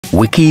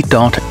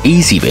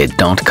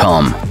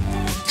wiki.ezvid.com.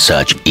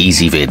 Search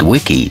Ezvid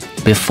Wiki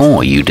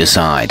before you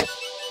decide.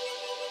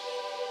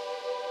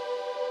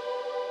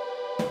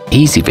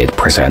 Ezvid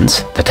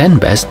presents the 10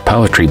 best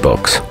poetry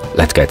books.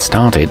 Let's get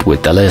started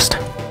with the list.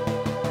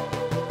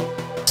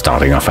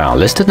 Starting off our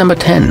list at number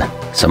 10.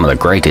 Some of the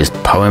greatest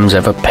poems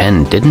ever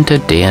penned didn't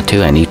adhere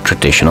to any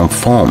traditional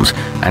forms,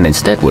 and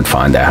instead would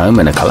find their home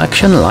in a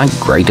collection like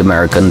Great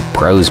American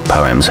Prose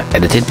Poems,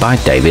 edited by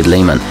David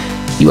Lehman.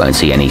 You won't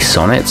see any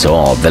sonnets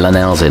or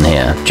villanelles in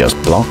here, just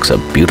blocks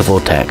of beautiful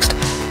text.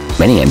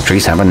 Many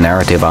entries have a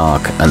narrative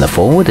arc, and the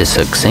foreword is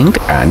succinct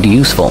and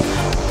useful.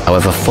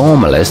 However,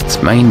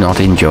 formalists may not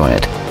enjoy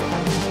it.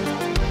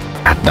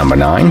 At number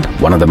 9,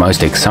 one of the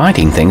most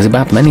exciting things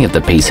about many of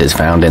the pieces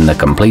found in the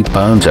complete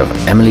poems of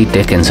Emily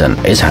Dickinson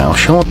is how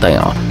short they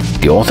are.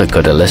 The author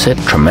could elicit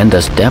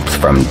tremendous depth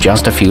from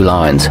just a few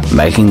lines,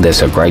 making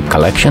this a great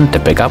collection to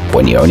pick up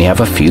when you only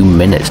have a few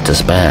minutes to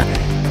spare.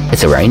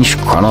 It's arranged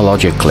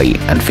chronologically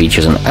and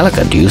features an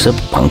elegant use of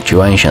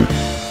punctuation,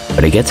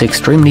 but it gets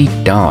extremely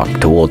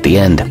dark toward the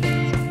end.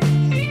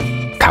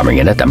 Coming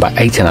in at number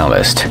 8 on our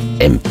list,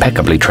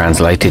 impeccably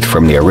translated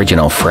from the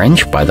original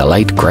French by the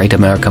late great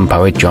American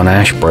poet John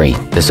Ashbery,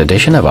 this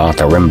edition of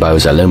Arthur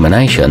Rimbaud's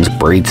Illuminations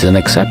breathes an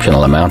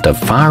exceptional amount of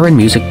fire and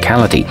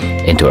musicality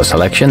into a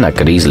selection that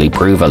could easily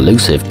prove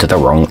elusive to the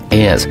wrong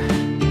ears.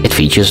 It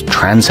features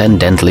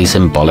transcendently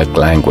symbolic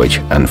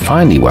language and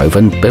finely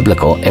woven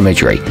biblical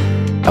imagery.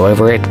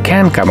 However, it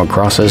can come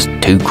across as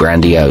too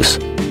grandiose.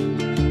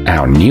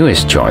 Our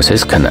newest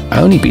choices can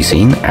only be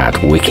seen at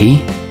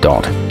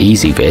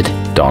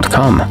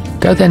wiki.ezvid.com.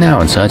 Go there now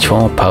and search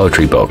for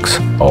poetry books,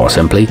 or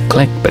simply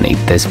click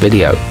beneath this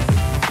video.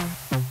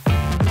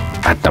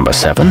 At number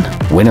 7,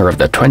 winner of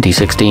the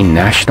 2016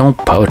 National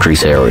Poetry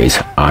Series,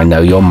 I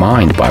Know Your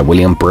Mind by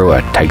William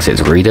Brewer takes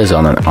its readers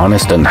on an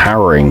honest and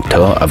harrowing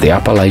tour of the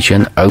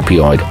Appalachian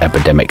opioid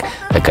epidemic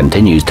that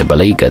continues to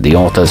beleaguer the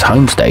author's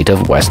home state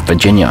of West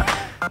Virginia.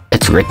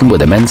 It's written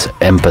with immense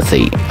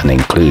empathy and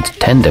includes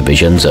tender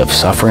visions of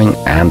suffering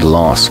and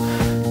loss,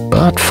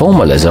 but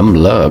formalism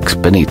lurks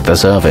beneath the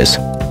surface.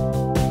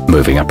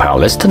 Moving up our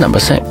list to number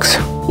 6.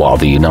 While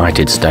the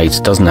United States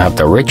doesn't have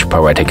the rich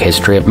poetic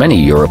history of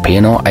many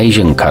European or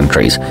Asian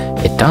countries,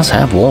 it does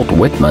have Walt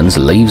Whitman's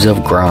Leaves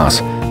of Grass.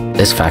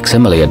 This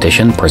facsimile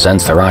edition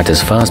presents the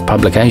writer's first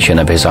publication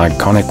of his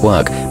iconic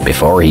work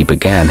before he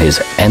began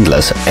his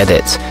endless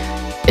edits.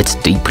 It's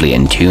deeply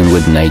in tune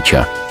with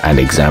nature and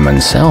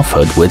examines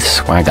selfhood with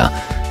swagger.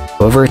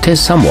 However, it is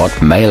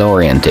somewhat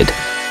male-oriented.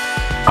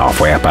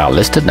 Halfway up our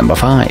list at number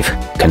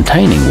 5,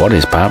 containing what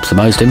is perhaps the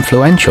most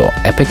influential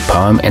epic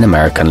poem in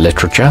American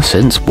literature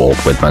since Walt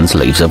Whitman's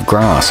Leaves of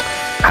Grass.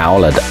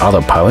 Howl and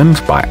Other Poems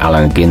by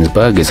Allen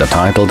Ginsberg is a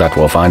title that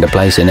will find a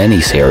place in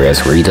any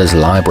serious reader's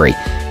library.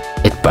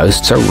 It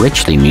boasts a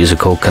richly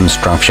musical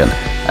construction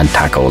and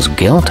tackles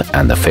guilt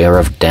and the fear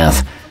of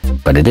death,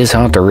 but it is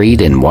hard to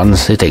read in one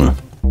sitting.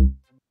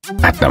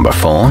 At number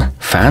 4,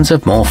 fans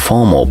of more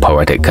formal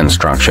poetic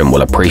construction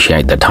will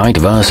appreciate the tight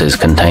verses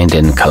contained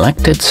in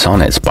Collected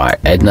Sonnets by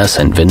Edna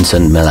and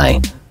Vincent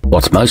Millay.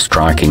 What's most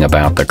striking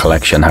about the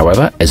collection,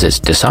 however, is its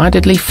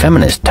decidedly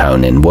feminist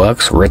tone in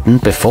works written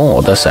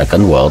before the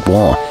Second World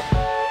War.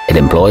 It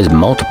employs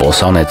multiple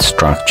sonnet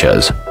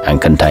structures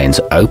and contains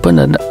open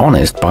and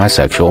honest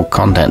bisexual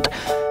content.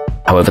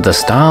 However, the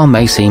style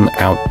may seem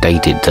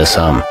outdated to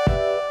some.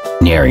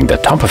 Nearing the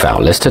top of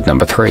our list at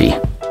number 3,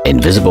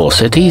 Invisible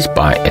Cities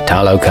by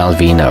Italo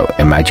Calvino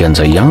imagines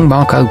a young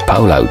Marco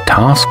Polo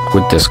tasked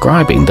with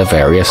describing the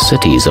various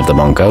cities of the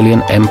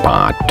Mongolian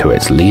Empire to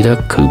its leader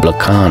Kublai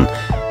Khan.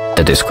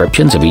 The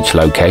descriptions of each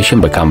location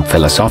become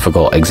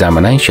philosophical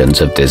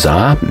examinations of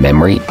desire,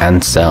 memory,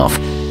 and self.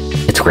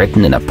 It's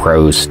written in a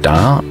prose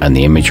style, and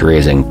the imagery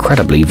is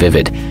incredibly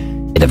vivid.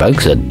 It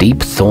evokes a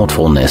deep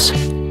thoughtfulness.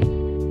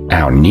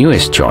 Our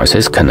newest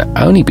choices can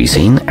only be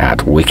seen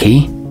at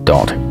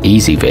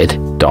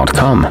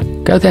wiki.ezvid.com.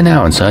 Go there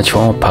now and search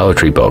for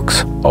poetry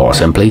books, or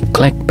simply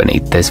click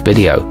beneath this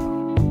video.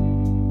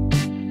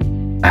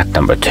 At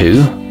number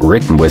 2,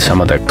 written with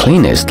some of the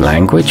cleanest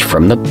language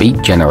from the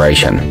Beat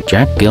generation,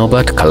 Jack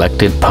Gilbert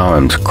Collected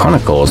Poems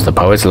chronicles the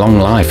poet's long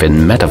life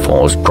in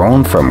metaphors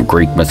drawn from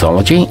Greek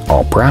mythology,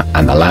 opera,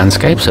 and the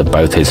landscapes of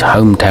both his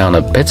hometown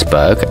of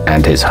Pittsburgh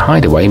and his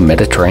hideaway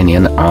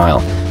Mediterranean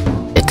isle.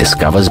 It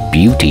discovers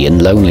beauty in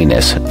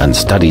loneliness and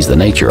studies the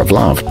nature of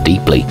love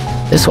deeply.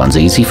 This one's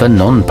easy for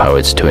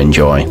non-poets to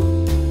enjoy.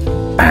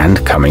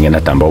 And coming in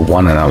at number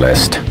 1 on our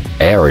list,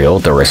 Ariel,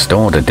 the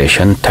Restored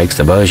Edition, takes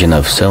the version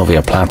of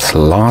Sylvia Plath's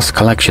last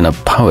collection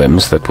of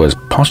poems that was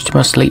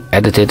posthumously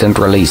edited and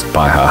released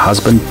by her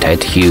husband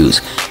Ted Hughes,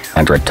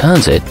 and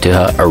returns it to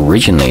her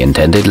originally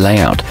intended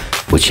layout,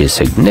 which is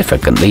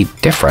significantly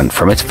different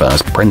from its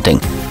first printing.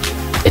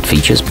 It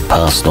features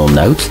personal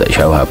notes that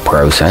show her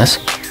process,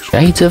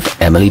 shades of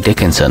Emily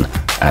Dickinson,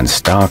 and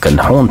stark and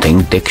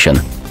haunting diction.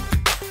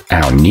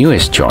 Our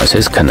newest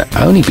choices can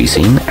only be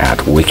seen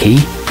at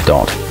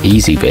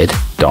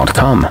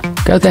wiki.ezvid.com.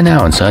 Go there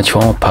now and search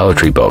for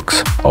poetry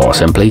books, or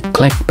simply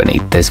click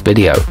beneath this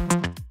video.